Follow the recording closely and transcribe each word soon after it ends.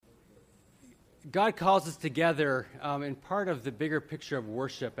God calls us together, and part of the bigger picture of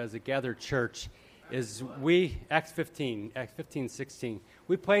worship as a gathered church is Acts 15, 16,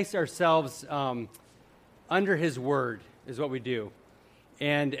 we place ourselves under His Word is what we do.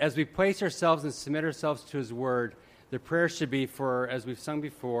 And as we place ourselves and submit ourselves to His Word, the prayer should be for, as we've sung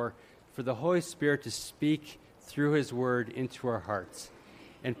before, for the Holy Spirit to speak through His Word into our hearts.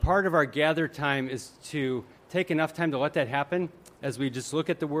 And part of our gathered time is to take enough time to let that happen as we just look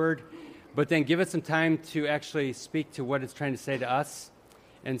at the Word, but then give it some time to actually speak to what it's trying to say to us.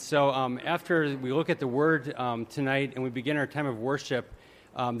 And so after we look at the Word tonight and we begin our time of worship,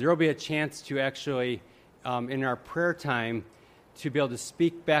 there will be a chance to actually, in our prayer time, to be able to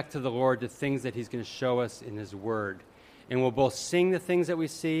speak back to the Lord the things that He's going to show us in His Word. And we'll both sing the things that we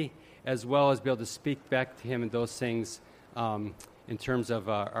see, as well as be able to speak back to Him in those things in terms of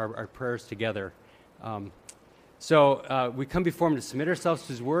our prayers together. So we come before Him to submit ourselves to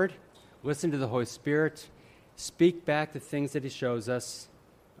His Word, listen to the Holy Spirit, speak back the things that He shows us,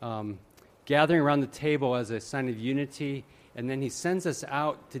 gathering around the table as a sign of unity, and then He sends us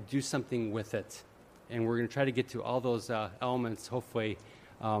out to do something with it. And we're going to try to get to all those elements, hopefully,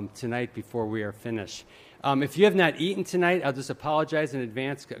 tonight before we are finished. If you have not eaten tonight, I'll just apologize in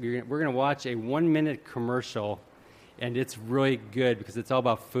advance. We're going to watch a 1-minute commercial, and it's really good because it's all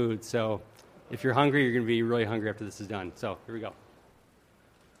about food. So if you're hungry, you're going to be really hungry after this is done. So here we go.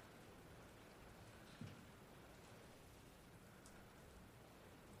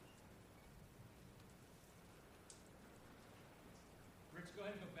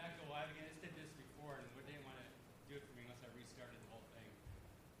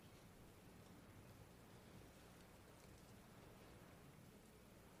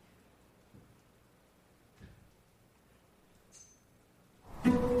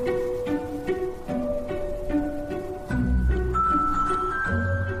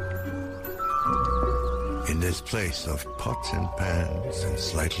 Place of pots and pans and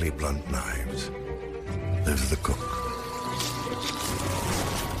slightly blunt knives lives the cook.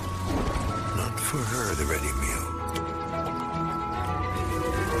 Not for her the ready meal.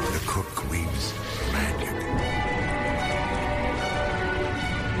 The cook weaves magic.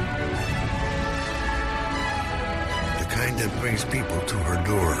 The kind that brings people to her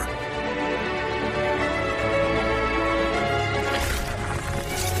door.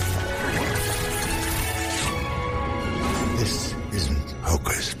 This isn't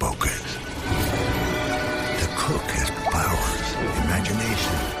hocus pocus. The cook has powers,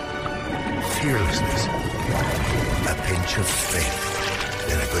 imagination, fearlessness, a pinch of faith,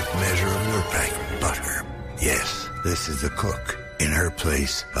 and a good measure of Lurpak butter. Yes, this is the cook in her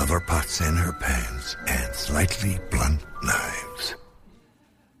place of her pots and her pans and slightly blunt knives.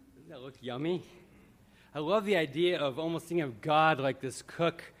 Doesn't that look yummy? I love the idea of almost thinking of God like this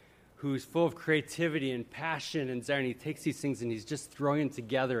cook who's full of creativity and passion and desire, and He takes these things and He's just throwing them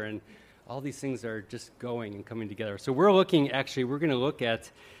together, and all these things are just going and coming together. So we're going to look at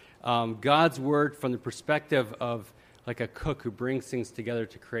God's Word from the perspective of like a cook who brings things together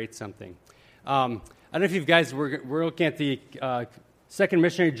to create something. I don't know if you guys, we're looking at the second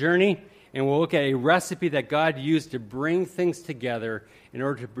missionary journey, and we'll look at a recipe that God used to bring things together in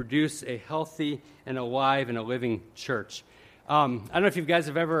order to produce a healthy and alive and a living church. I don't know if you guys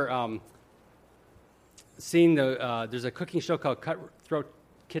have ever seen there's a cooking show called Cutthroat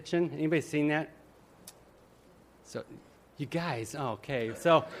Kitchen. Anybody seen that? So, you guys, okay.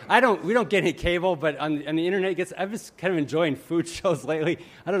 So we don't get any cable, but on the internet, I've just kind of enjoying food shows lately.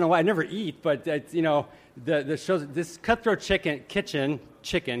 I don't know why, I never eat, but the shows, this Cutthroat Kitchen,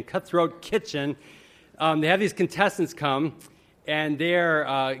 they have these contestants come, and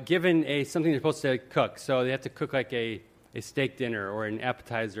they're given something they're supposed to cook. So they have to cook like a steak dinner or an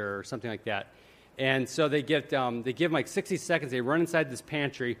appetizer or something like that. And so they give them like 60 seconds. They run inside this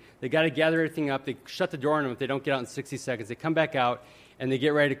pantry. They got to gather everything up. They shut the door on them if they don't get out in 60 seconds. They come back out, and they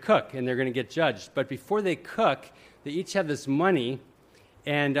get ready to cook, and they're going to get judged. But before they cook, they each have this money,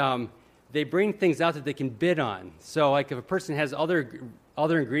 and they bring things out that they can bid on. So like if a person has other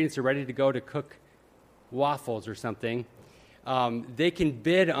ingredients are ready to go to cook waffles or something, they can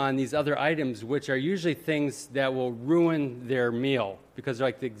bid on these other items, which are usually things that will ruin their meal because they're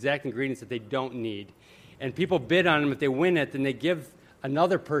like the exact ingredients that they don't need. And people bid on them. If they win it, then they give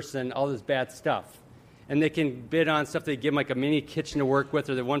another person all this bad stuff. And they can bid on stuff. They give them like a mini kitchen to work with,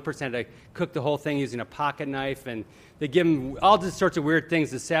 or the one person had to cook the whole thing using a pocket knife. And they give them all these sorts of weird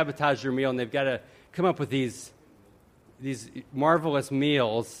things to sabotage your meal. And they've got to come up with these marvelous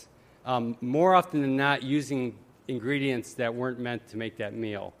meals, more often than not using ingredients that weren't meant to make that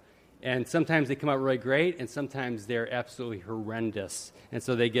meal. And sometimes they come out really great, and sometimes they're absolutely horrendous. And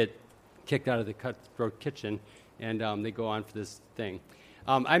so they get kicked out of the Cutthroat Kitchen, and they go on for this thing.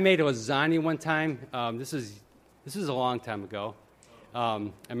 I made a lasagna one time. This was a long time ago. I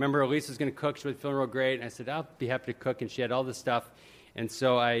remember Elise was going to cook. She was feeling real great, and I said, I'll be happy to cook, and she had all this stuff. And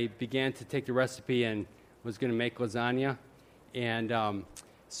so I began to take the recipe and was going to make lasagna. And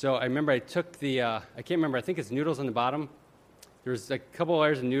so I remember I took I can't remember, I think it's noodles on the bottom. There was a couple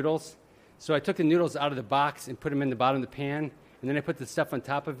layers of noodles. So I took the noodles out of the box and put them in the bottom of the pan, and then I put the stuff on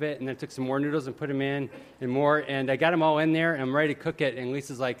top of it, and then I took some more noodles and put them in, and more, and I got them all in there, and I'm ready to cook it, and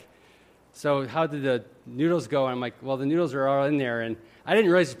Lisa's like, so how did the noodles go? And I'm like, well, the noodles are all in there, and I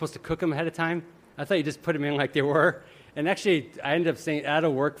didn't realize you're supposed to cook them ahead of time. I thought you just put them in like they were, and actually, I ended up saying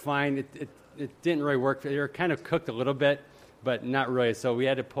that'll work fine. It didn't really work. They were kind of cooked a little bit, but not really, so we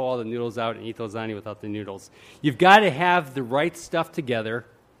had to pull all the noodles out and eat the lasagna without the noodles. You've got to have the right stuff together,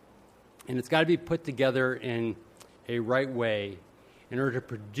 and it's got to be put together in a right way in order to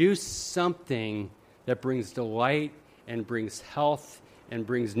produce something that brings delight and brings health and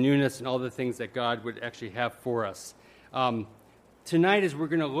brings newness and all the things that God would actually have for us. Tonight, as we're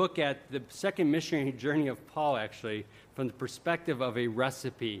going to look at the second missionary journey of Paul, actually, from the perspective of a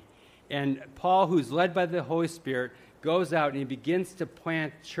recipe. And Paul, who's led by the Holy Spirit, goes out and he begins to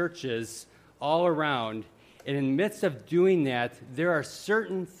plant churches all around. And in the midst of doing that, there are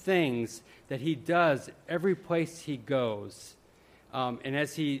certain things that he does every place he goes. And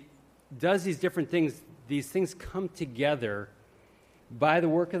as he does these different things, these things come together by the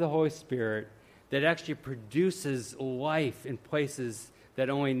work of the Holy Spirit that actually produces life in places that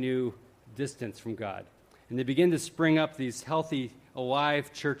only knew distance from God. And they begin to spring up these healthy,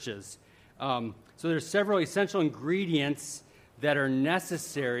 alive churches. So there's several essential ingredients that are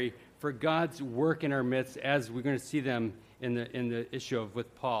necessary for God's work in our midst, as we're going to see them in the issue of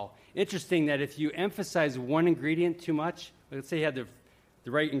with Paul. Interesting that if you emphasize one ingredient too much, let's say you have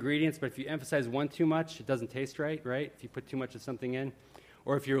the right ingredients, but if you emphasize one too much, it doesn't taste right? If you put too much of something in.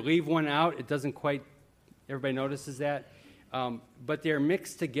 Or if you leave one out, it doesn't quite, everybody notices that. But they're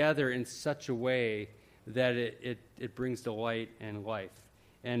mixed together in such a way that it brings delight and life.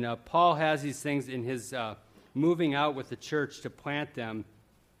 And Paul has these things in his moving out with the church to plant them.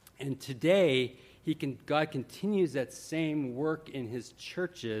 And today, God continues that same work in his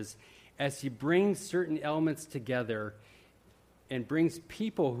churches as he brings certain elements together and brings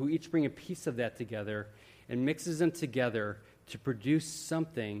people who each bring a piece of that together and mixes them together to produce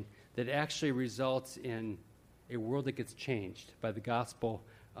something that actually results in a world that gets changed by the gospel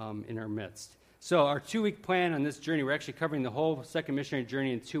in our midst. So our 2-week plan on this journey, we're actually covering the whole second missionary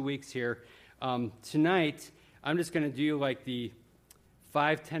journey in 2 weeks here. Tonight, I'm just going to do like the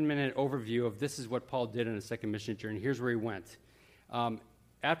 5-10 minute overview of this is what Paul did on the second missionary journey. Here's where he went.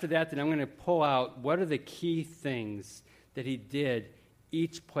 After that, then I'm going to pull out what are the key things that he did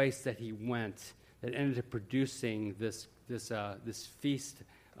each place that he went that ended up producing this feast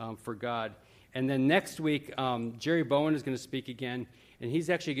for God. And then next week, Jerry Bowen is going to speak again, and he's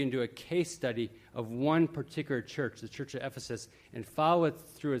actually going to do a case study of one particular church, the church of Ephesus, and follow it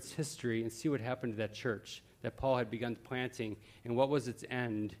through its history and see what happened to that church that Paul had begun planting, and what was its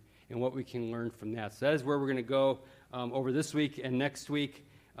end, and what we can learn from that. So that is where we're going to go over this week and next week.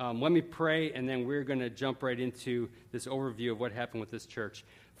 Let me pray, and then we're going to jump right into this overview of what happened with this church.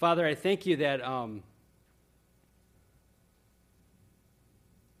 Father, I thank you that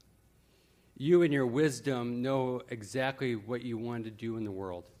you in your wisdom know exactly what you want to do in the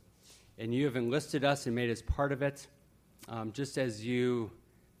world. And you have enlisted us and made us part of it, just as you,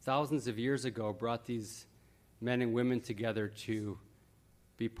 thousands of years ago, brought these men and women together to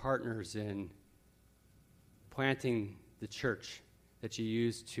be partners in planting the church that you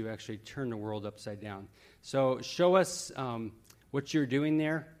used to actually turn the world upside down. So show us what you're doing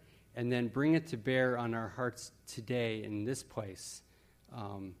there, and then bring it to bear on our hearts today in this place,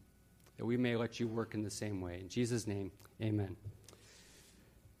 that we may let you work in the same way. In Jesus' name, amen.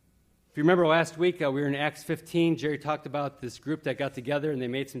 If you remember last week, we were in Acts 15. Jerry talked about this group that got together, and they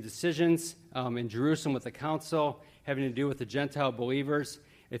made some decisions in Jerusalem with the council having to do with the Gentile believers.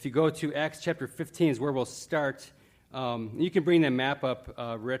 If you go to Acts chapter 15 is where we'll start. You can bring that map up,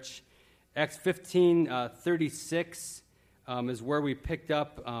 Rich. Acts 15:36 is where we picked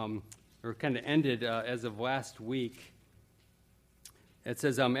up, or kind of ended as of last week. It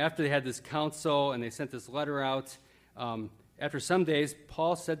says, after they had this council and they sent this letter out, after some days,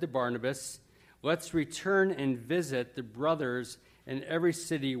 Paul said to Barnabas, "Let's return and visit the brothers in every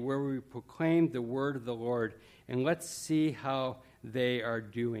city where we proclaim the word of the Lord, and let's see how they are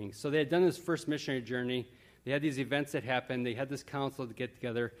doing." So they had done this first missionary journey. They had these events that happened. They had this council to get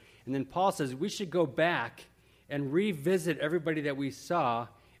together. And then Paul says, we should go back and revisit everybody that we saw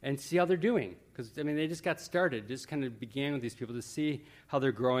and see how they're doing. Because, I mean, they just got started, just kind of began with these people to see how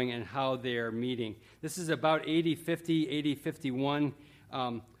they're growing and how they're meeting. This is about AD 50, AD 51.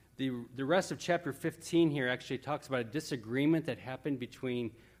 The rest of chapter 15 here actually talks about a disagreement that happened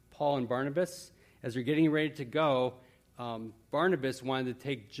between Paul and Barnabas. As they're getting ready to go, Barnabas wanted to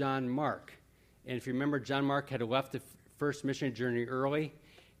take John Mark. And if you remember, John Mark had left the first missionary journey early.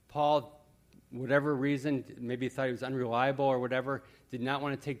 Paul, whatever reason, maybe thought he was unreliable or whatever, did not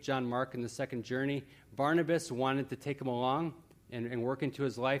want to take John Mark in the second journey. Barnabas wanted to take him along and work into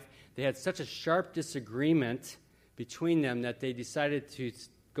his life. They had such a sharp disagreement between them that they decided to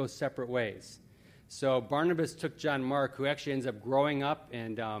go separate ways. So Barnabas took John Mark, who actually ends up growing up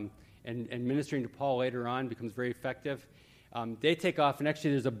and ministering to Paul later on, becomes very effective. They take off, and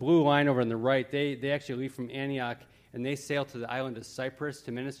actually there's a blue line over on the right. They actually leave from Antioch, and they sail to the island of Cyprus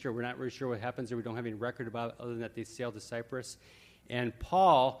to minister. We're not really sure what happens there. We don't have any record about it other than that they sailed to Cyprus. And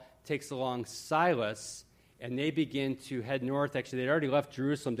Paul takes along Silas, and they begin to head north. Actually, they'd already left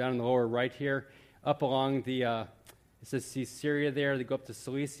Jerusalem down in the lower right here, up along the, it says Caesarea there. They go up to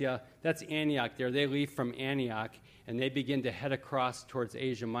Cilicia. That's Antioch there. They leave from Antioch, and they begin to head across towards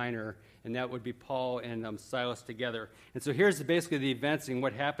Asia Minor, and that would be Paul and Silas together. And so here's basically the events and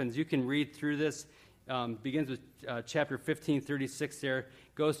what happens. You can read through this. Begins with chapter 15, 36 there,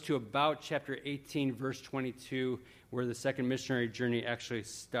 goes to about chapter 18, verse 22, where the second missionary journey actually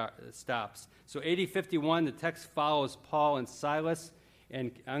stops. So AD 51, the text follows Paul and Silas,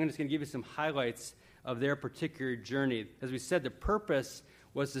 and I'm just going to give you some highlights of their particular journey. As we said, the purpose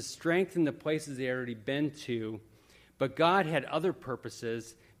was to strengthen the places they had already been to, but God had other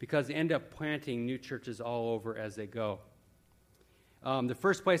purposes because they end up planting new churches all over as they go. The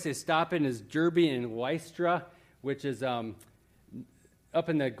first place they stop in is Derbe and Lystra, which is up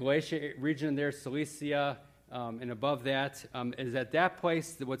in the Galatia region there, Cilicia, and above that. Is at that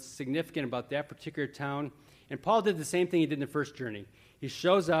place, what's significant about that particular town, and Paul did the same thing he did in the first journey. He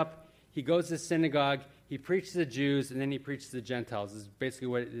shows up, he goes to the synagogue, he preaches to the Jews, and then he preaches to the Gentiles. This is basically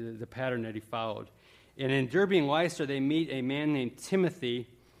what the pattern that he followed. And in Derbe and Lystra, they meet a man named Timothy,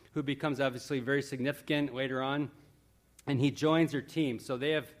 who becomes obviously very significant later on, and he joins their team. So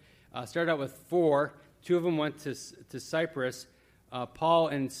they have started out with 4. 2 of them went to Cyprus. Paul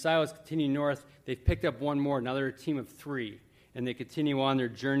and Silas continue north. They've picked up one more. Now they're a team of 3, and they continue on their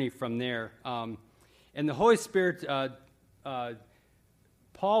journey from there. And the Holy Spirit,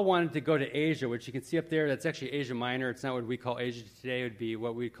 Paul wanted to go to Asia, which you can see up there. That's actually Asia Minor. It's not what we call Asia today. It would be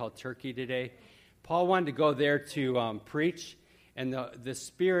what we call Turkey today. Paul wanted to go there to preach, and the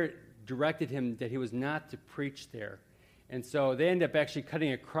Spirit directed him that he was not to preach there. And so they end up actually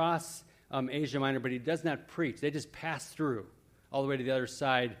cutting across Asia Minor, but he does not preach. They just pass through all the way to the other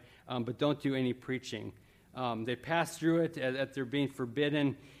side, but don't do any preaching. They pass through it as they're being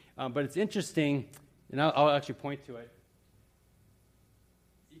forbidden. But it's interesting, and I'll actually point to it.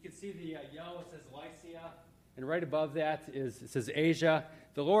 You can see the yellow says Lycia, and right above that it says Asia.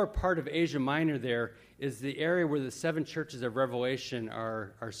 The lower part of Asia Minor there is the area where the 7 churches of Revelation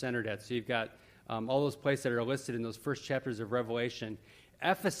are centered at. So you've got all those places that are listed in those first chapters of Revelation.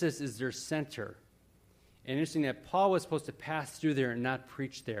 Ephesus is their center. And interesting that Paul was supposed to pass through there and not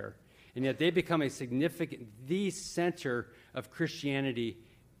preach there. And yet they become the center of Christianity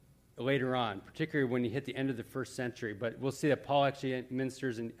later on, particularly when you hit the end of the first century. But we'll see that Paul actually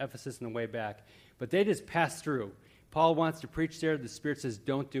ministers in Ephesus on the way back. But they just pass through. Paul wants to preach there. The Spirit says,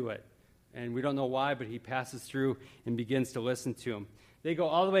 don't do it. And we don't know why, but he passes through and begins to listen to him. They go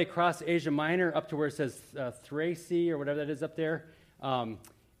all the way across Asia Minor up to where it says Thrace or whatever that is up there. And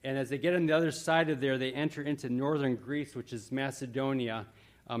as they get on the other side of there, they enter into northern Greece, which is Macedonia,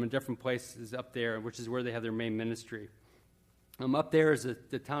 and different places up there, which is where they have their main ministry. Up there is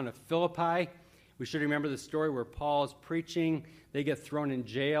the town of Philippi. We should remember the story where Paul is preaching. They get thrown in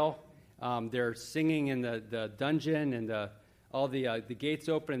jail. They're singing in the dungeon, and all the gates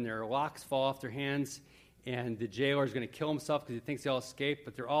open, and their locks fall off their hands. And the jailer is going to kill himself because he thinks they'll escape,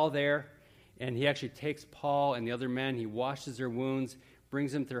 but they're all there. And he actually takes Paul and the other men. He washes their wounds,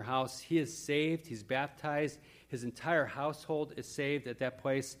 brings them to their house. He is saved. He's baptized. His entire household is saved at that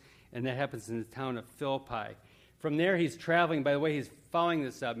place, and that happens in the town of Philippi. From there, he's traveling. By the way, he's following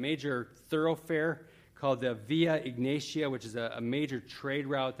this major thoroughfare called the Via Ignatia, which is a major trade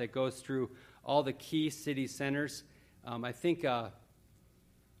route that goes through all the key city centers. I think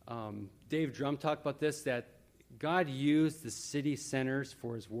Dave Drum talked about this, that God used the city centers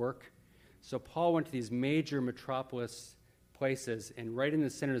for his work. So Paul went to these major metropolis places, and right in the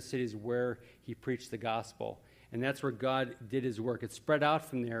center of the city is where he preached the gospel. And that's where God did his work. It spread out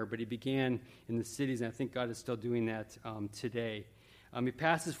from there, but he began in the cities, and I think God is still doing that today. He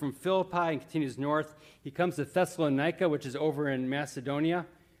passes from Philippi and continues north. He comes to Thessalonica, which is over in Macedonia.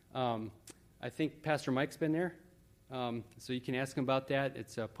 I think Pastor Mike's been there, so you can ask him about that.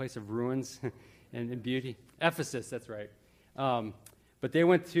 It's a place of ruins and beauty. Ephesus, that's right. But they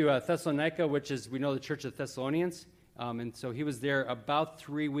went to Thessalonica, which is, we know, the Church of Thessalonians. And so he was there about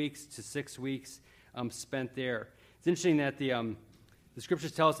 3 weeks to 6 weeks spent there. It's interesting that the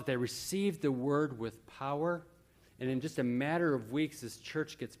Scriptures tell us that they received the word with power. And in just a matter of weeks, this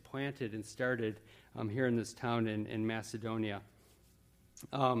church gets planted and started here in this town in Macedonia.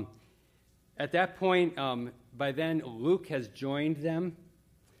 At that point, by then, Luke has joined them.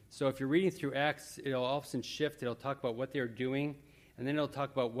 So if you're reading through Acts, it'll all of a sudden shift. It'll talk about what they were doing, and then it'll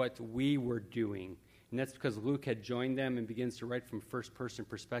talk about what we were doing. And that's because Luke had joined them and begins to write from first-person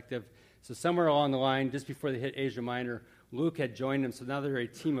perspective. So somewhere along the line, just before they hit Asia Minor, Luke had joined them. So now they're a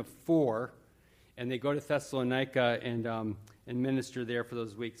team of 4, and they go to Thessalonica and minister there for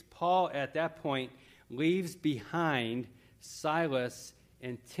those weeks. Paul, at that point, leaves behind Silas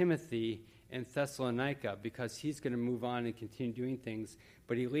and Timothy in Thessalonica because he's going to move on and continue doing things.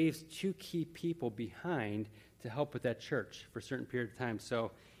 But he leaves 2 key people behind to help with that church for a certain period of time.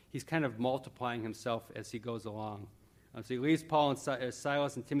 So he's kind of multiplying himself as he goes along. So he leaves Paul and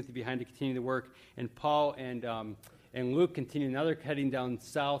Silas and Timothy behind to continue the work, and Paul and Luke continue. Now they're heading down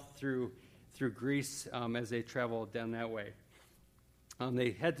south through Greece as they travel down that way.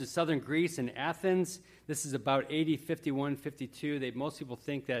 They head to southern Greece and Athens. This is about AD 51, 52. Most people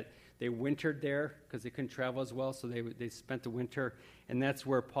think that they wintered there because they couldn't travel as well, so they spent the winter. And that's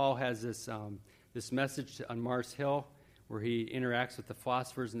where Paul has this message on Mars Hill, where he interacts with the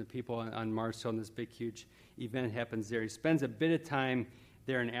philosophers and the people on Mars Hill, and this big, huge event happens there. He spends a bit of time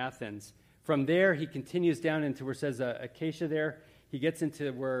there in Athens. From there, he continues down into where it says Acacia there. He gets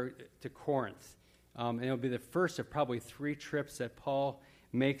into to Corinth. And it'll be the first of probably 3 trips that Paul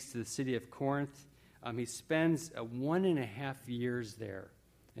makes to the city of Corinth. He spends 1.5 years there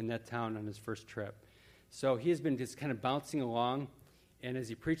in that town on his first trip. So he has been just kind of bouncing along, and as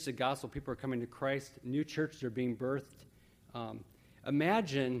he preaches the gospel, people are coming to Christ. New churches are being birthed.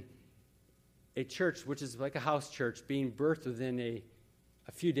 Imagine a church, which is like a house church, being birthed within a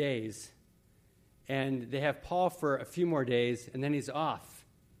few days, and they have Paul for a few more days, and then he's off.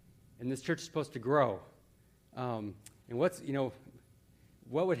 And this church is supposed to grow. And what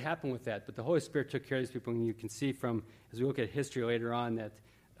would happen with that? But the Holy Spirit took care of these people, and you can see from, as we look at history later on, that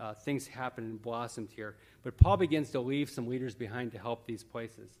things happened and blossomed here. But Paul begins to leave some leaders behind to help these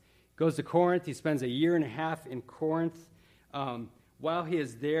places. Goes to Corinth. He spends 1.5 years in Corinth. While he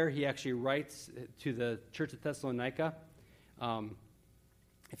is there, he actually writes to the church of Thessalonica.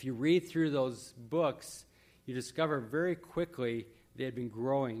 If you read through those books, you discover very quickly they had been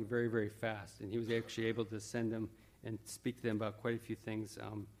growing very, very fast, and he was actually able to send them and speak to them about quite a few things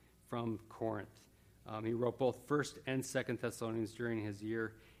from Corinth. He wrote both 1st and 2nd Thessalonians during his 1.5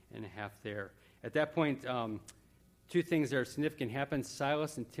 years there. At that point, 2 things that are significant happen.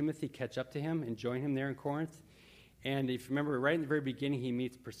 Silas and Timothy catch up to him and join him there in Corinth. And if you remember, right in the very beginning, he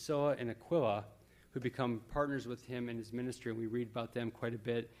meets Priscilla and Aquila, who become partners with him in his ministry, and we read about them quite a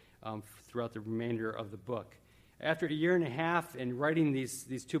bit throughout the remainder of the book. After 1.5 years and writing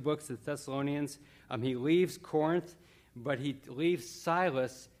these 2 books to the Thessalonians, he leaves Corinth, but he leaves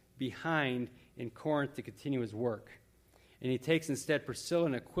Silas behind in Corinth to continue his work. And he takes instead Priscilla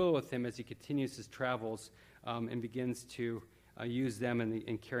and Aquila with him as he continues his travels and begins to use them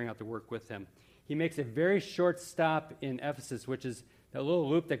in carrying out the work with him. He makes a very short stop in Ephesus, which is that little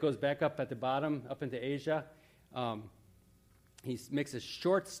loop that goes back up at the bottom, up into Asia. He makes a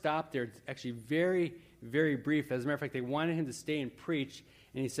short stop there. It's actually very, very brief. As a matter of fact, they wanted him to stay and preach,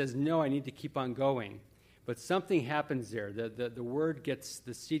 and he says, no, I need to keep on going. But something happens there.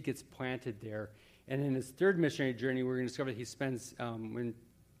 The seed gets planted there. And in his 3rd missionary journey, we're going to discover that he spends,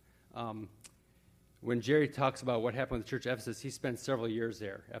 when Jerry talks about what happened with the church of Ephesus, he spends several years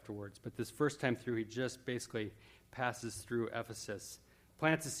there afterwards. But this first time through, he just basically passes through Ephesus,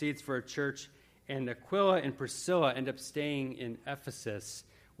 plants the seeds for a church, and Aquila and Priscilla end up staying in Ephesus,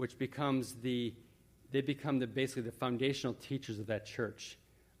 which becomes basically the foundational teachers of that church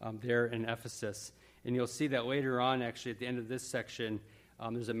there in Ephesus. And you'll see that later on, actually, at the end of this section,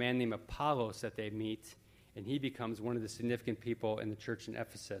 there's a man named Apollos that they meet, and he becomes one of the significant people in the church in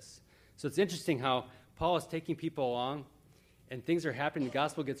Ephesus. So it's interesting how Paul is taking people along, and things are happening, the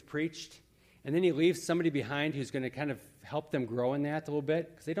gospel gets preached, and then he leaves somebody behind who's going to kind of help them grow in that a little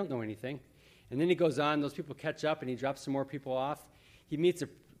bit, because they don't know anything. And then he goes on, those people catch up, and he drops some more people off. He meets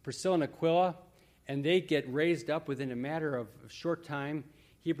Priscilla and Aquila, and they get raised up within a matter of a short time.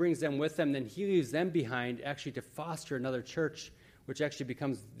 He brings them with him, then he leaves them behind actually to foster another church which actually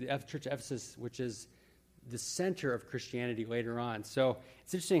becomes the Church of Ephesus, which is the center of Christianity later on. So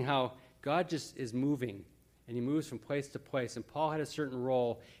it's interesting how God just is moving, and he moves from place to place. And Paul had a certain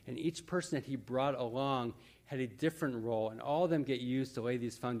role, and each person that he brought along had a different role, and all of them get used to lay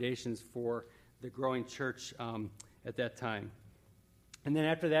these foundations for the growing church at that time. And then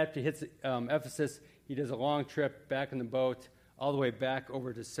after that, he hits Ephesus. He does a long trip back in the boat, all the way back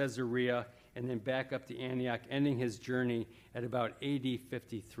over to Caesarea, and then back up to Antioch, ending his journey at about AD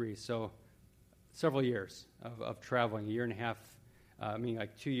 53. So several years of traveling, a year and a half,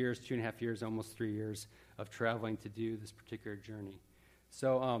 like 2 years, 2.5 years, almost 3 years of traveling to do this particular journey.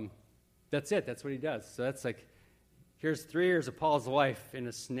 So that's it. That's what he does. So that's like, here's 3 years of Paul's life in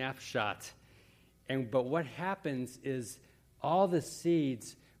a snapshot. But what happens is all the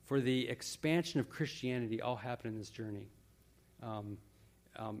seeds for the expansion of Christianity all happen in this journey.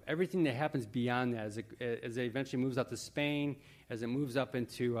 Everything that happens beyond that, as it eventually moves up to Spain, as it moves up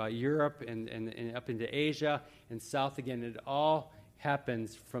into Europe and up into Asia and south again, it all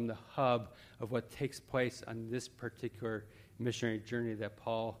happens from the hub of what takes place on this particular missionary journey that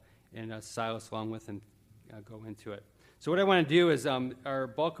Paul and Silas along with him go into it. So what I want to do is, our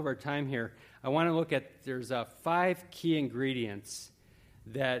bulk of our time here, I want to look at, there's 5 key ingredients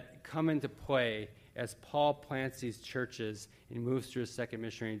that come into play as Paul plants these churches and moves through a second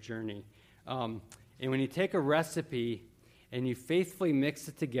missionary journey. And when you take a recipe and you faithfully mix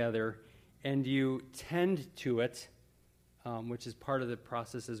it together and you tend to it, which is part of the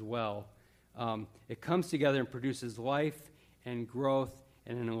process as well, it comes together and produces life and growth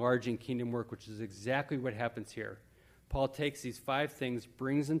and an enlarging kingdom work, which is exactly what happens here. Paul takes these 5 things,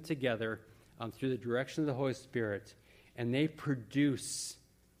 brings them together through the direction of the Holy Spirit, and they produce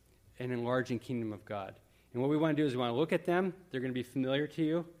an enlarging kingdom of God. And what we want to do is we want to look at them. They're going to be familiar to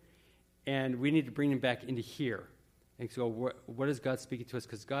you, and we need to bring them back into here. And so what is God speaking to us?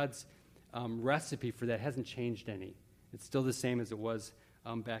 Because God's recipe for that hasn't changed any. It's still the same as it was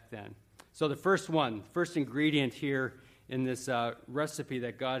back then. So the first ingredient here in this recipe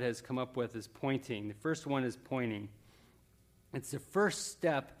that God has come up with is pointing. The first one is pointing. It's the first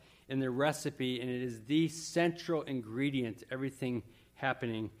step in the recipe, and it is the central ingredient to everything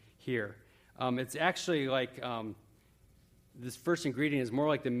happening here. It's actually like this first ingredient is more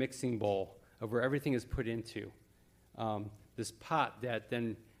like the mixing bowl of where everything is put into. This pot that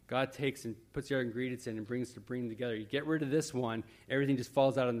then God takes and puts the other ingredients in and brings to bring them together. You get rid of this one, everything just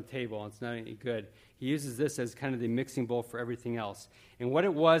falls out on the table, and it's not any good. He uses this as kind of the mixing bowl for everything else. And what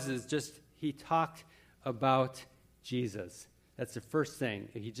it was is just he talked about Jesus. That's the first thing.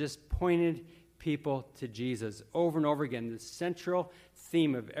 He just pointed people to Jesus over and over again. The central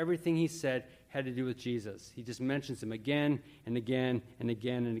theme of everything he said had to do with Jesus. He just mentions him again and again and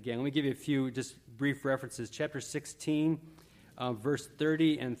again and again. Let me give you a few just brief references. Chapter 16, verse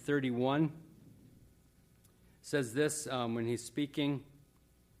 30 and 31 says this when he's speaking.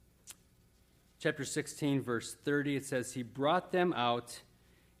 Chapter 16, verse 30, it says, he brought them out,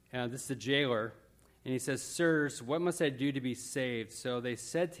 this is the jailer, and he says, sirs, what must I do to be saved? So they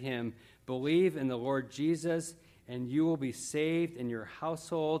said to him, believe in the Lord Jesus, and you will be saved in your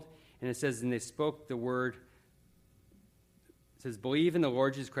household. And it says, and they spoke the word. It says, believe in the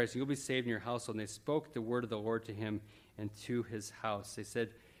Lord Jesus Christ, and you'll be saved in your household. And they spoke the word of the Lord to him and to his house. They said,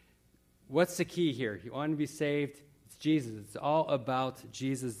 what's the key here? You want to be saved? It's Jesus. It's all about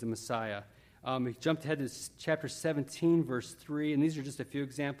Jesus, the Messiah. We jumped ahead to chapter 17, verse 3, and these are just a few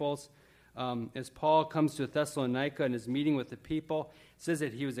examples. As Paul comes to Thessalonica and is meeting with the people, it says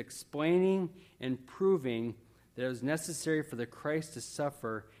that he was explaining and proving that it was necessary for the Christ to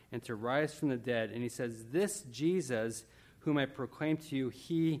suffer and to rise from the dead. And he says, this Jesus whom I proclaim to you,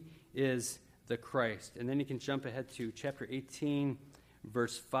 he is the Christ. And then you can jump ahead to chapter 18,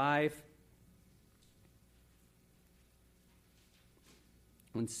 verse 5.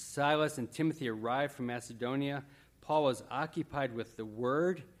 When Silas and Timothy arrived from Macedonia, Paul was occupied with the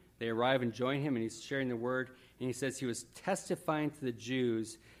word. They arrive and join him, and he's sharing the word. And he says he was testifying to the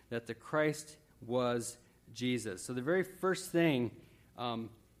Jews that the Christ was Jesus. So the very first thing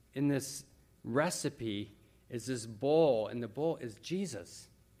in this recipe is this bowl, and the bowl is Jesus.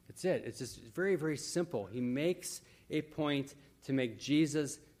 That's it. It's just very, very simple. He makes a point to make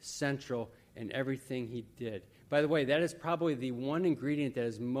Jesus central in everything he did. By the way, that is probably the one ingredient that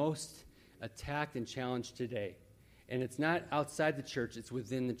is most attacked and challenged today. And it's not outside the church, it's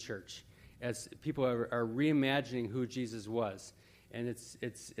within the church, as people are reimagining who Jesus was. And it's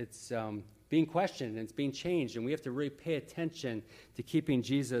being questioned, and it's being changed, and we have to really pay attention to keeping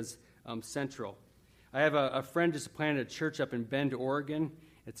Jesus central. I have a friend just planted a church up in Bend, Oregon.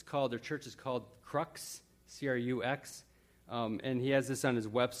 Their church is called Crux, C-R-U-X. And he has this on his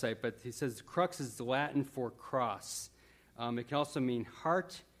website, but he says crux is Latin for cross. It can also mean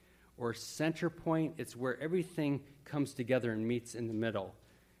heart or center point. It's where everything comes together and meets in the middle.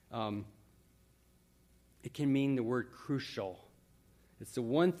 It can mean the word crucial. It's the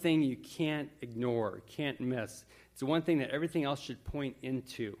one thing you can't ignore, can't miss. It's the one thing that everything else should point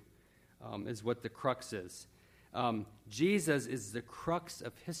into, is what the crux is. Jesus is the crux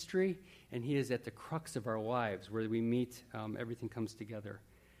of history, and he is at the crux of our lives, where we meet, everything comes together.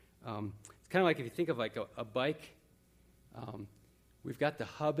 It's kind of like if you think of like a bike, we've got the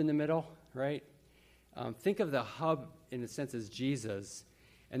hub in the middle, right? Think of the hub in a sense as Jesus,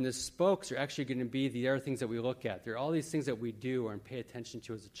 and the spokes are actually going to be the other things that we look at. There are all these things that we do and pay attention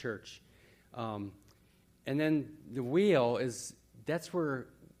to as a church. And then the wheel that's where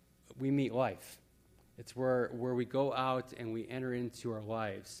we meet life. It's where we go out and we enter into our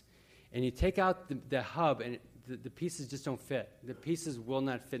lives. And you take out the hub, and the pieces just don't fit. The pieces will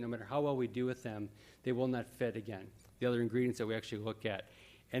not fit no matter how well we do with them. They will not fit again, the other ingredients that we actually look at.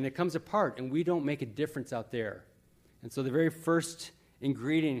 And it comes apart, and we don't make a difference out there. And so the very first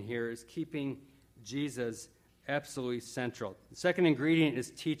ingredient here is keeping Jesus absolutely central. The second ingredient is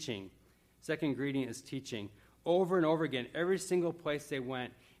teaching. Over and over again, every single place they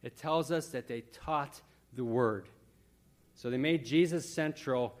went, it tells us that they taught the word. So they made Jesus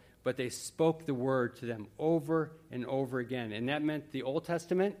central, but they spoke the word to them over and over again. And that meant the Old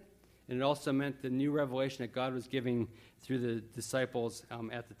Testament, and it also meant the new revelation that God was giving through the disciples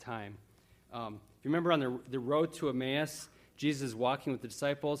at the time. If you remember on the road to Emmaus, Jesus is walking with the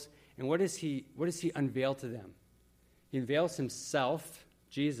disciples, and what does he unveil to them? He unveils himself,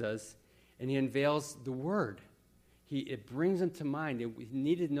 Jesus, and he unveils the word. It brings them to mind. They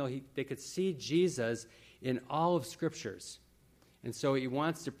needed to know they could see Jesus in all of Scriptures. And so he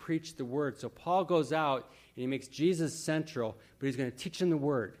wants to preach the word. So Paul goes out and he makes Jesus central, but he's going to teach them the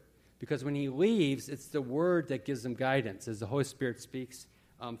word. Because when he leaves, it's the word that gives them guidance as the Holy Spirit speaks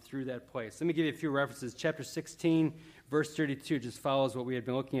through that place. Let me give you a few references. Chapter 16, verse 32 just follows what we had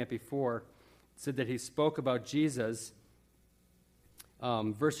been looking at before. It said that he spoke about Jesus.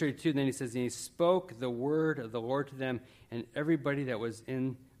 Verse 32, then he says, and he spoke the word of the Lord to them and everybody that was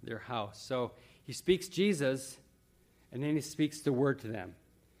in their house. So he speaks Jesus, and then he speaks the word to them.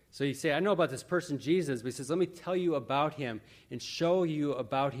 So you say, I know about this person, Jesus, but he says, let me tell you about him and show you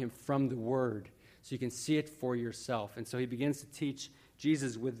about him from the word so you can see it for yourself. And so he begins to teach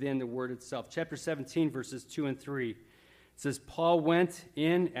Jesus within the word itself. Chapter 17, verses 2 and 3. It says, Paul went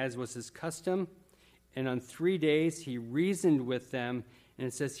in as was his custom, and on 3 days he reasoned with them, and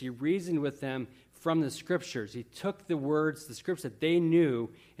it says he reasoned with them from the Scriptures. He took the words, the scripts that they knew,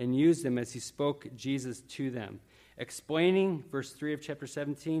 and used them as he spoke Jesus to them, explaining, verse 3 of chapter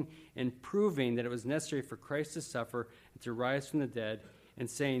 17, and proving that it was necessary for Christ to suffer and to rise from the dead, and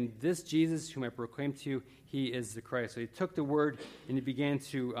saying, this Jesus whom I proclaim to you, he is the Christ. So he took the word, and he began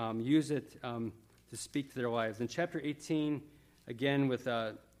to use it to speak to their lives. In chapter 18, again, with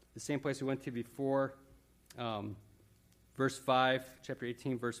the same place we went to before, verse 5, chapter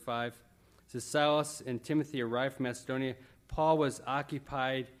 18, verse 5, it says, Silas and Timothy arrived from Macedonia. Paul was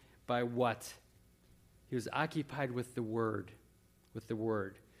occupied by what? He was occupied with the word,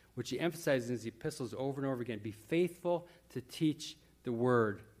 which he emphasizes in his epistles over and over again. Be faithful to teach the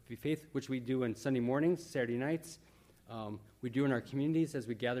word. Be faithful, which we do on Sunday mornings, Saturday nights. We do in our communities as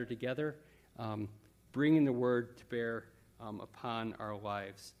we gather together, bringing the word to bear upon our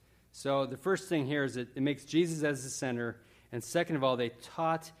lives. So the first thing here is that it makes Jesus as the center, and second of all, they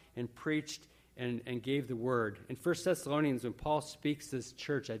taught and preached and gave the word. In 1 Thessalonians, when Paul speaks to this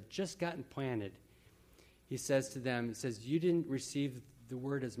church had just gotten planted, he says to them, you didn't receive the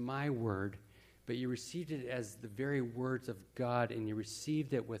word as my word, but you received it as the very words of God, and you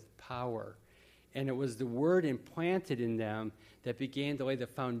received it with power. And it was the word implanted in them that began to lay the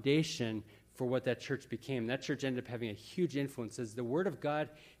foundation for what that church became. That church ended up having a huge influence as the word of God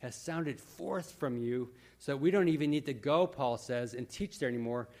has sounded forth from you, so that we don't even need to go, Paul says, and teach there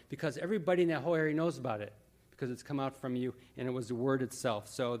anymore, because everybody in that whole area knows about it, because it's come out from you, and it was the word itself.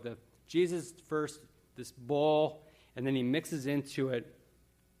 So Jesus first, this bowl, and then he mixes into it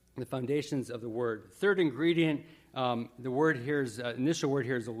the foundations of the word. Third ingredient, the word here is, initial word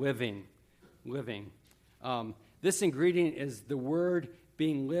here is living. This ingredient is the word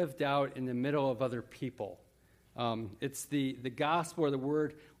being lived out in the middle of other people. It's the gospel or the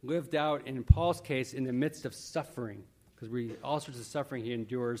word lived out, in Paul's case, in the midst of suffering, because all sorts of suffering he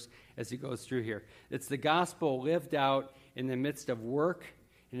endures as he goes through here. It's the gospel lived out in the midst of work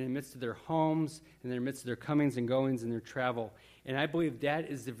and in the midst of their homes, and in the midst of their comings and goings and their travel. And I believe that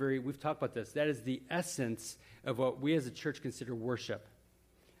is we've talked about this, that is the essence of what we as a church consider worship.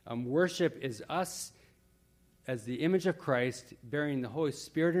 Worship is us as the image of Christ, bearing the Holy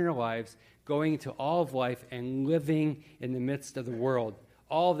Spirit in our lives, going into all of life and living in the midst of the world.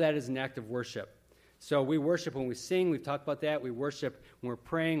 All of that is an act of worship. So we worship when we sing. We've talked about that. We worship when we're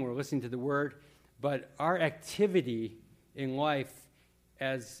praying, we're listening to the Word. But our activity in life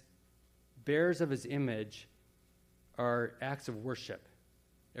as bearers of His image are acts of worship.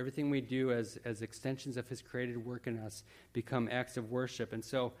 Everything we do as extensions of His created work in us become acts of worship. And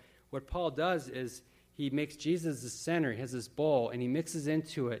so what Paul does is he makes Jesus the center. He has this bowl, and he mixes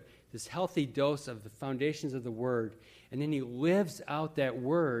into it this healthy dose of the foundations of the Word. And then he lives out that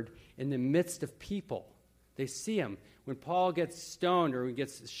Word in the midst of people. They see him. When Paul gets stoned or he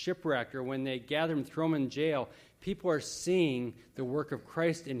gets shipwrecked or when they gather him and throw him in jail, people are seeing the work of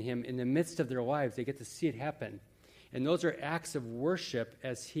Christ in him in the midst of their lives. They get to see it happen. And those are acts of worship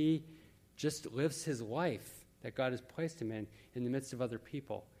as he just lives his life that God has placed him in the midst of other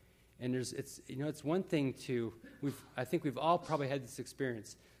people. And it's one thing I think we've all probably had this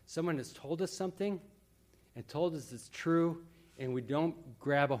experience. Someone has told us something and told us it's true, and we don't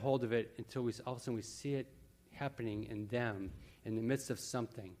grab a hold of it until all of a sudden we see it happening in them in the midst of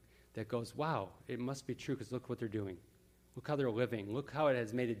something that goes, wow, it must be true because look what they're doing. Look how they're living. Look how it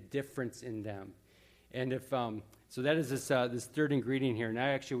has made a difference in them. And so that is this third ingredient here, and I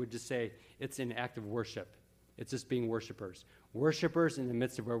actually would just say it's an act of worship. It's just being worshipers. Worshipers in the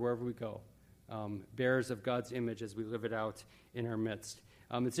midst of wherever we go. Bearers of God's image as we live it out in our midst.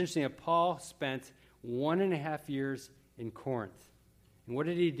 It's interesting that Paul spent 1.5 years in Corinth. And what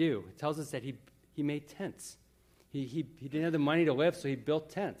did he do? It tells us that he made tents. He didn't have the money to live, so he built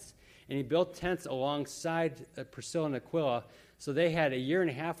tents. And he built tents alongside Priscilla and Aquila, so they had 1.5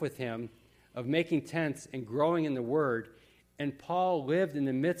 years with him of making tents and growing in the Word. And Paul lived in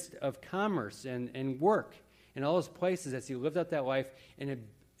the midst of commerce and work in all those places as he lived out that life, and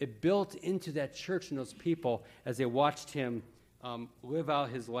it built into that church and those people as they watched him live out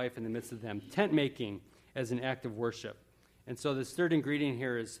his life in the midst of them. Tent making as an act of worship. And so this third ingredient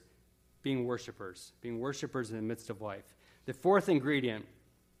here is being worshipers in the midst of life. The fourth ingredient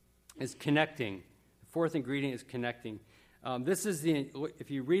is connecting. This is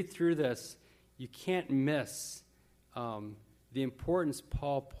if you read through this, you can't miss the importance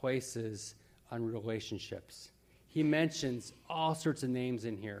Paul places on relationships. He mentions all sorts of names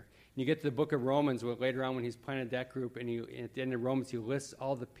in here. And you get to the book of Romans, where later on when he's planted that group, and at the end of Romans, he lists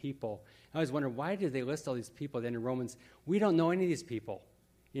all the people. I always wonder, why did they list all these people at the end of Romans? We don't know any of these people.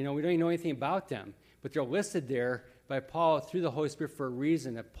 We don't even know anything about them. But they're listed there by Paul through the Holy Spirit for a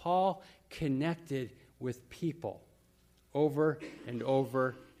reason, that Paul connected with people over and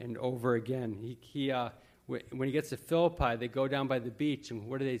over and over again. When he gets to Philippi, they go down by the beach, and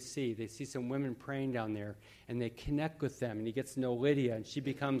what do they see? They see some women praying down there, and they connect with them, and he gets to know Lydia, and she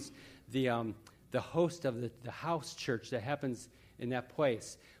becomes the host of the house church that happens in that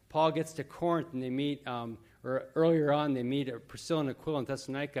place. Paul gets to Corinth, and they meet, or earlier on, they meet Priscilla and Aquila in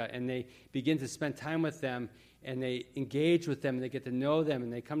Thessalonica, and they begin to spend time with them, and they engage with them, and they get to know them,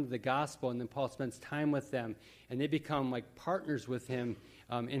 and they come to the gospel, and then Paul spends time with them, and they become like partners with him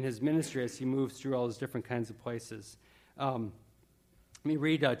in his ministry as he moves through all those different kinds of places. Let me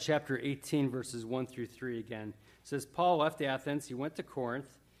read chapter 18, verses 1 through 3 again. It says, Paul left Athens, he went to Corinth,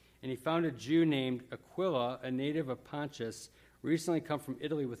 and he found a Jew named Aquila, a native of Pontus, recently come from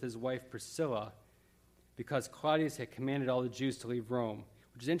Italy with his wife Priscilla, because Claudius had commanded all the Jews to leave Rome.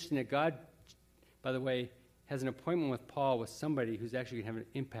 Which is interesting that God, by the way, has an appointment with Paul with somebody who's actually going to have an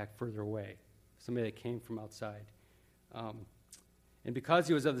impact further away, somebody that came from outside. And because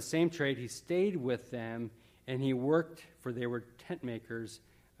he was of the same trade, he stayed with them, and he worked, for they were tent makers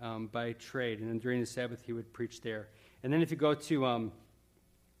by trade. And then during the Sabbath, he would preach there. And then if you go to,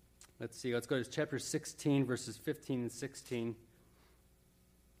 let's go to chapter 16, verses 15 and 16.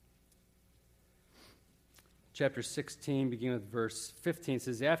 Chapter 16, beginning with verse 15,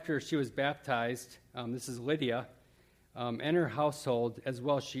 says, after she was baptized, this is Lydia, and her household as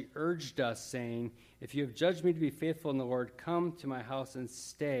well, she urged us, saying, if you have judged me to be faithful in the Lord, come to my house and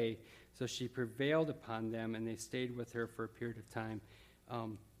stay. So she prevailed upon them, and they stayed with her for a period of time.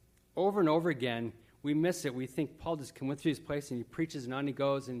 Over and over again, we miss it. We think Paul just went through this place, and he preaches, and on he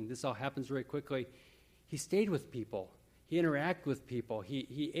goes, and this all happens very quickly. He stayed with people. He interacted with people.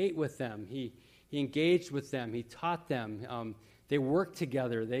 He ate with them. He engaged with them. He taught them. They worked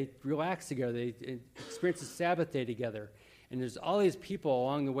together. They relaxed together. They experienced the Sabbath day together. And there's all these people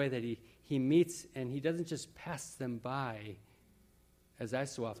along the way that he meets, and he doesn't just pass them by as I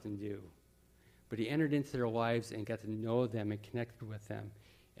so often do. But he entered into their lives and got to know them and connected with them.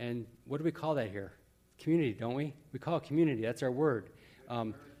 And what do we call that here? Community, don't we? We call it community. That's our word.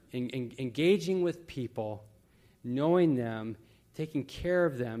 Engaging with people, knowing them, taking care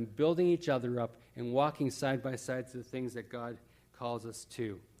of them, building each other up, and walking side by side to the things that God calls us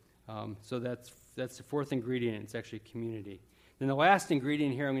to. So that's the fourth ingredient. It's actually community. Then the last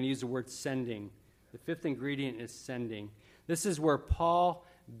ingredient here, I'm going to use the word sending. The fifth ingredient is sending. This is where Paul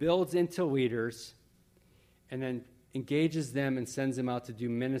builds into leaders and then engages them and sends them out to do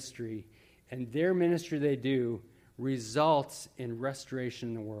ministry. And their ministry they do results in restoration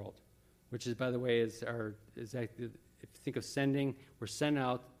in the world, which is, by the way, if you think of sending, we're sent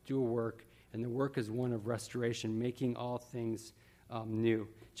out, do a work, and the work is one of restoration, making all things new.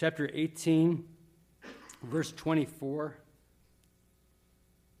 Chapter 18, verse 24.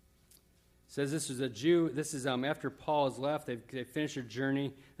 Says this is a Jew. This is after Paul has left. They've finished their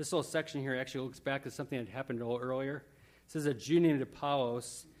journey. This little section here actually looks back at something that happened a little earlier. It says a Jew named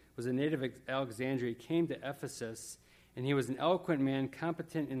Apollos was a native of Alexandria. He came to Ephesus, and he was an eloquent man,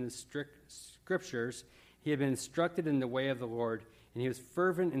 competent in the strict scriptures. He had been instructed in the way of the Lord, and he was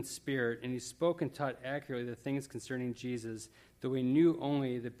fervent in spirit, and he spoke and taught accurately the things concerning Jesus, though he knew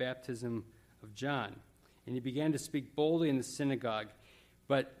only the baptism of John. And he began to speak boldly in the synagogue.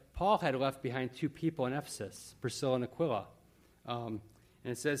 But Paul had left behind two people in Ephesus, Priscilla and Aquila. And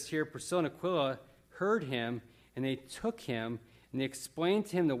it says here, Priscilla and Aquila heard him, and they took him, and they explained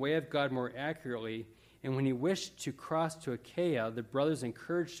to him the way of God more accurately. And when he wished to cross to Achaia, the brothers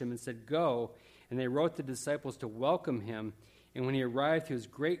encouraged him and said, "Go." And they wrote the disciples to welcome him. And when he arrived,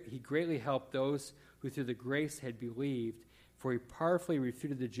 he greatly helped those who through the grace had believed, for he powerfully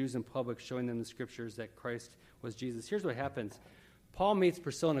refuted the Jews in public, showing them the scriptures that Christ was Jesus. Here's what happens. Paul meets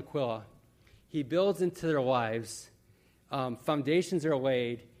Priscilla and Aquila. He builds into their lives. Foundations are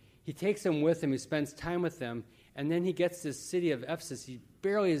laid. He takes them with him. He spends time with them. And then he gets to the city of Ephesus. He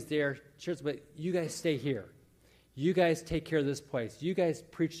barely is there. Church, but you guys stay here. You guys take care of this place. You guys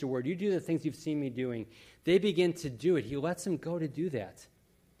preach the word. You do the things you've seen me doing. They begin to do it. He lets them go to do that.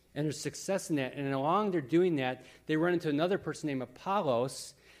 And there's success in that. And along they're doing that, they run into another person named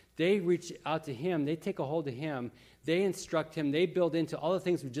Apollos. They reach out to him. They take a hold of him. They instruct him. They build into all the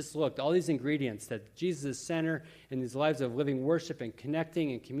things we just looked, all these ingredients that Jesus is center in his lives of living worship and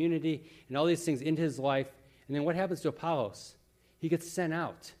connecting and community and all these things into his life. And then what happens to Apollos? He gets sent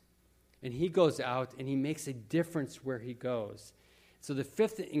out. And he goes out and he makes a difference where he goes. So the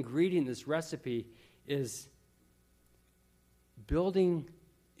fifth ingredient in this recipe is building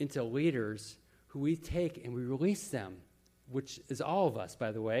into leaders who we take and we release them, which is all of us,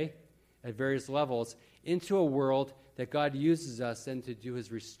 by the way, at various levels, into a world that God uses us then to do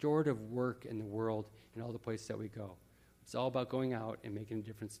his restorative work in the world in all the places that we go. It's all about going out and making a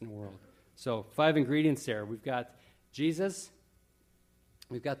difference in the world. So 5 ingredients there. We've got Jesus.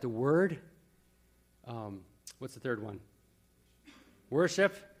 We've got the Word. What's the third one?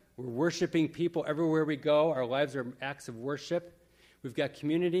 Worship. We're worshiping people everywhere we go. Our lives are acts of worship. We've got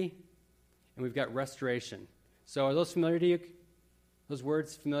community. And we've got restoration. So are those familiar to you? Those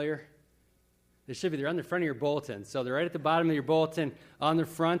words familiar? They should be. They're on the front of your bulletin. So they're right at the bottom of your bulletin on the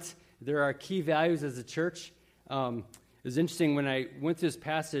front. There are key values as a church. It was interesting when I went through this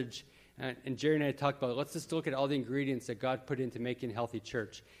passage, and Jerry and I talked about it. Let's just look at all the ingredients that God put into making a healthy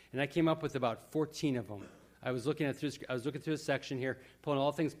church. And I came up with about 14 of them. I was looking through a section here, pulling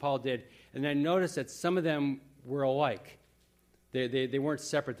all the things Paul did, and I noticed that some of them were alike. They weren't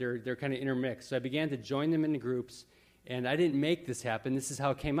separate. They're kind of intermixed. So I began to join them into groups, and I didn't make this happen. This is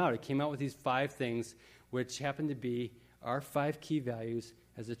how it came out. It came out with these 5 things, which happened to be our 5 key values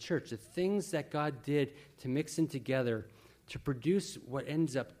as a church. The things that God did to mix them together to produce what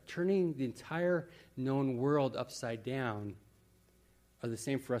ends up turning the entire known world upside down are the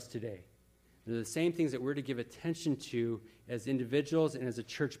same for us today. They're the same things that we're to give attention to as individuals and as a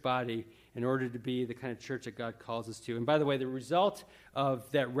church body in order to be the kind of church that God calls us to. And by the way, the result of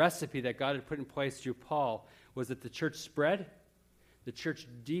that recipe that God had put in place through Paul was that the church spread, the church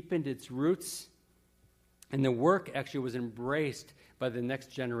deepened its roots, and the work actually was embraced by the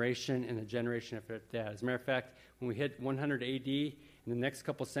next generation and the generation after that. As a matter of fact, when we hit 100 AD, in the next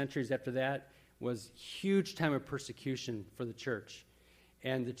couple centuries after that, was huge time of persecution for the church.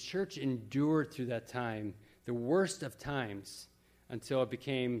 And the church endured through that time, the worst of times, until it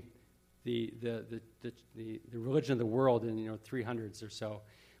became the religion of the world in 300s or so.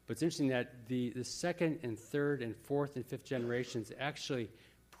 But it's interesting that the second and third and fourth and fifth generations actually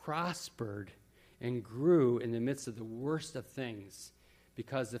prospered and grew in the midst of the worst of things,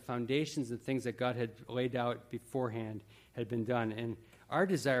 because the foundations and things that God had laid out beforehand had been done. And our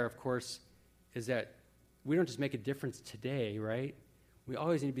desire, of course, is that we don't just make a difference today, right? We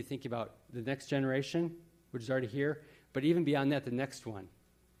always need to be thinking about the next generation, which is already here, but even beyond that, the next one.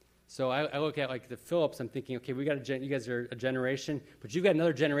 So I look at like the Phillips, I'm thinking, okay, you guys are a generation, but you've got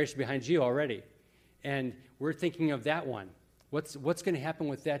another generation behind you already. And we're thinking of that one. What's going to happen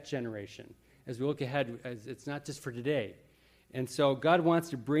with that generation as we look ahead? As it's not just for today. And so God wants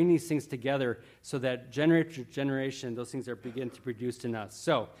to bring these things together so that generation, those things are begin to produce in us.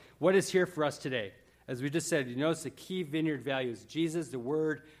 So what is here for us today? As we just said, you notice the key vineyard values: Jesus, the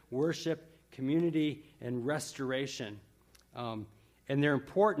Word, worship, community, and restoration. And they're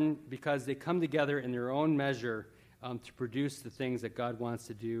important because they come together in their own measure to produce the things that God wants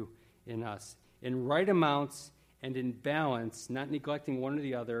to do in us. In right amounts and in balance, not neglecting one or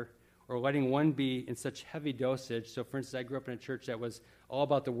the other, or letting one be in such heavy dosage. So, for instance, I grew up in a church that was all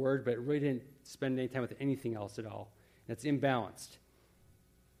about the Word, but it really didn't spend any time with anything else at all. And it's imbalanced.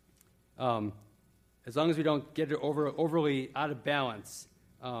 As long as we don't get it overly out of balance,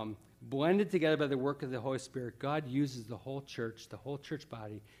 blended together by the work of the Holy Spirit, God uses the whole church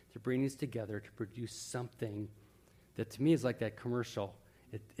body, to bring these together to produce something that to me is like that commercial.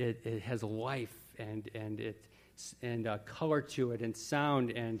 It has life and color to it and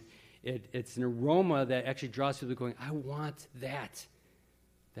sound, and it's an aroma that actually draws people going, I want that.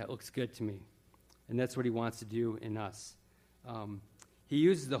 That looks good to me. And that's what he wants to do in us. He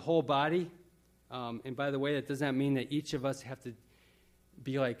uses the whole body. And by the way, that does not mean that each of us have to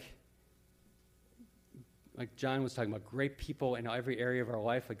be like John was talking about, great people in every area of our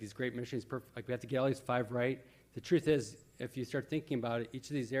life, like these great missions, like we have to get all these 5 right. The truth is, if you start thinking about it, each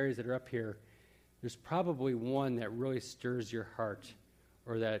of these areas that are up here, there's probably one that really stirs your heart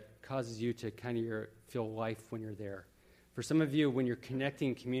or that causes you to kind of feel life when you're there. For some of you, when you're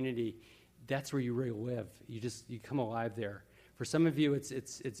connecting community, that's where you really live. You come alive there. For some of you,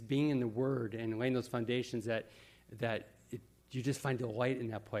 it's being in the Word and laying those foundations that you just find delight in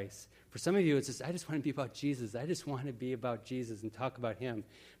that place. For some of you, it's just, I just want to be about Jesus. I just want to be about Jesus and talk about him.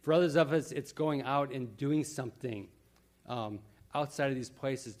 For others of us, it's going out and doing something outside of these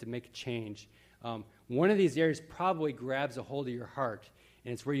places to make a change. One of these areas probably grabs a hold of your heart,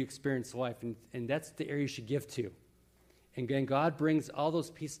 and it's where you experience life, and that's the area you should give to. And then God brings all those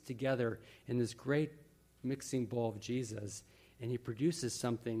pieces together in this great mixing bowl of Jesus, and he produces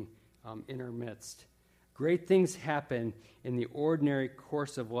something in our midst. Great things happen in the ordinary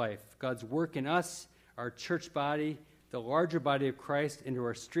course of life. God's work in us, our church body, the larger body of Christ, into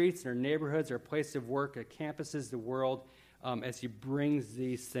our streets and our neighborhoods, our place of work, our campuses, the world, as he brings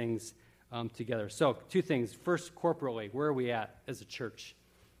these things together. So, 2 things. First, corporately, where are we at as a church?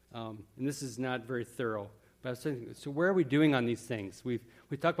 And this is not very thorough. But I was thinking, so where are we doing on these things? We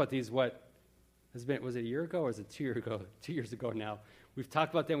talked about these, was it a year ago or was it 2 years ago? 2 years ago now. We've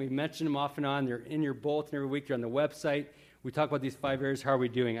talked about them. We've mentioned them off and on. They're in your bulletin every week. They're on the website. We talk about these 5 areas. How are we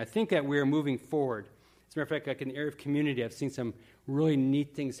doing? I think that we're moving forward. As a matter of fact, like in the area of community, I've seen some really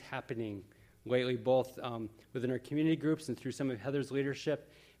neat things happening lately, both within our community groups and through some of Heather's leadership,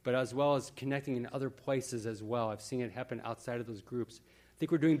 but as well as connecting in other places as well. I've seen it happen outside of those groups. I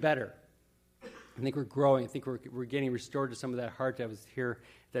think we're doing better. I think we're growing. I think we're getting restored to some of that heart that was here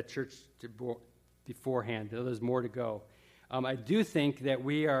at that church beforehand. There's more to go. I do think that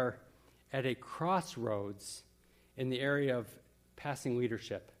we are at a crossroads in the area of passing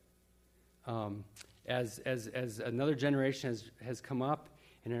leadership. As another generation has come up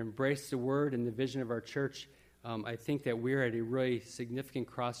and embraced the Word and the vision of our church, I think that we're at a really significant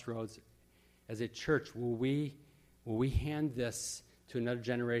crossroads as a church. Will we hand this to another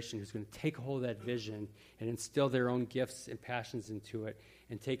generation who's going to take hold of that vision and instill their own gifts and passions into it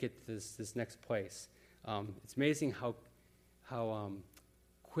and take it to this next place? It's amazing how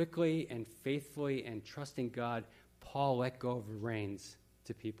quickly and faithfully and trusting God, Paul let go of the reins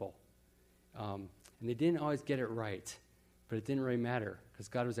to people. And they didn't always get it right, but it didn't really matter because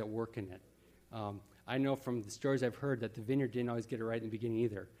God was at work in it. I know from the stories I've heard that the vineyard didn't always get it right in the beginning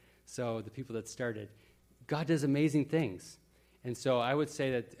either. So the people that started, God does amazing things. And so I would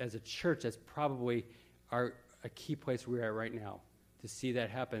say that as a church, that's probably a key place we're at right now to see that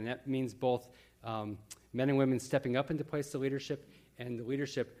happen. And that means both men and women stepping up into place of leadership and the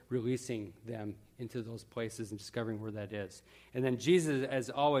leadership releasing them into those places and discovering where that is. And then Jesus, as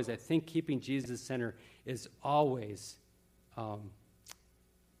always, I think keeping Jesus center is always, I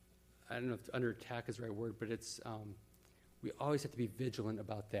don't know if under attack is the right word, but it's, we always have to be vigilant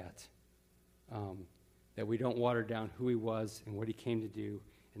about that. That we don't water down who he was and what he came to do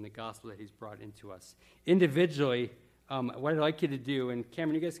and the gospel that he's brought into us. Individually, what I'd like you to do, and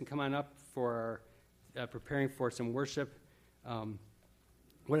Cameron, you guys can come on up for preparing for some worship.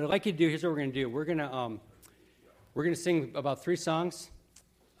 What I'd like you to do, here's what we're going to do. We're going to sing about 3 songs.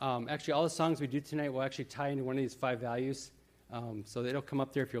 Actually, all the songs we do tonight will actually tie into one of these 5 values. So it'll come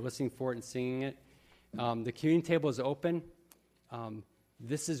up there if you're listening for it and singing it. The communion table is open.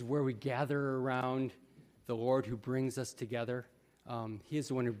 This is where we gather around the Lord who brings us together. He is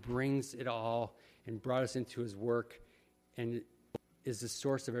the one who brings it all and brought us into his work and is the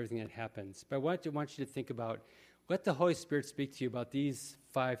source of everything that happens. But I want you to think about, let the Holy Spirit speak to you about these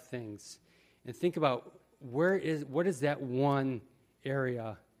 5 things. And think about what is that one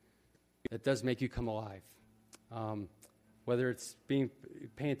area that does make you come alive? Whether it's paying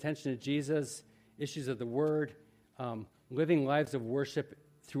attention to Jesus, issues of the Word, living lives of worship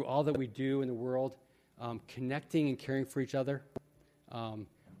through all that we do in the world, connecting and caring for each other,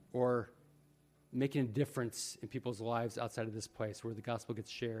 or making a difference in people's lives outside of this place where the gospel gets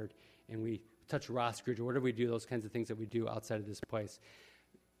shared and we touch Rossbridge or whatever we do, those kinds of things that we do outside of this place.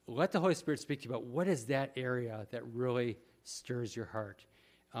 Let the Holy Spirit speak to you about what is that area that really stirs your heart.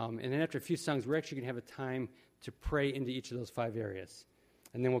 And then after a few songs, we're actually going to have a time to pray into each of those 5 areas.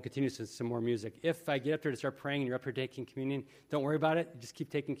 And then we'll continue to some more music. If I get up there to start praying and you're up here taking communion, don't worry about it. Just keep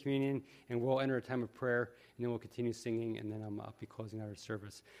taking communion, and we'll enter a time of prayer, and then we'll continue singing, and then I'll be closing out our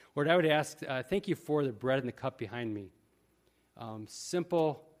service. Lord, I would ask, thank you for the bread and the cup behind me.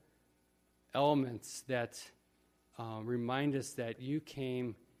 Simple elements that remind us that you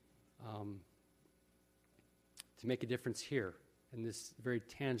came to make a difference here in this very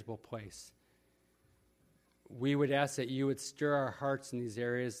tangible place. We would ask that you would stir our hearts in these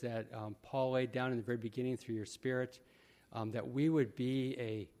areas that Paul laid down in the very beginning through your Spirit, that we would be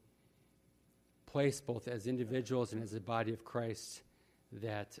a place both as individuals and as a body of Christ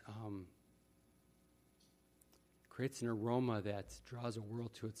that creates an aroma that draws a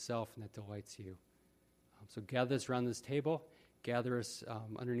world to itself and that delights you. So gather us around this table, gather us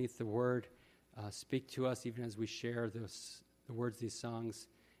underneath the Word, speak to us even as we share the words of these songs,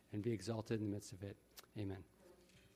 and be exalted in the midst of it. Amen.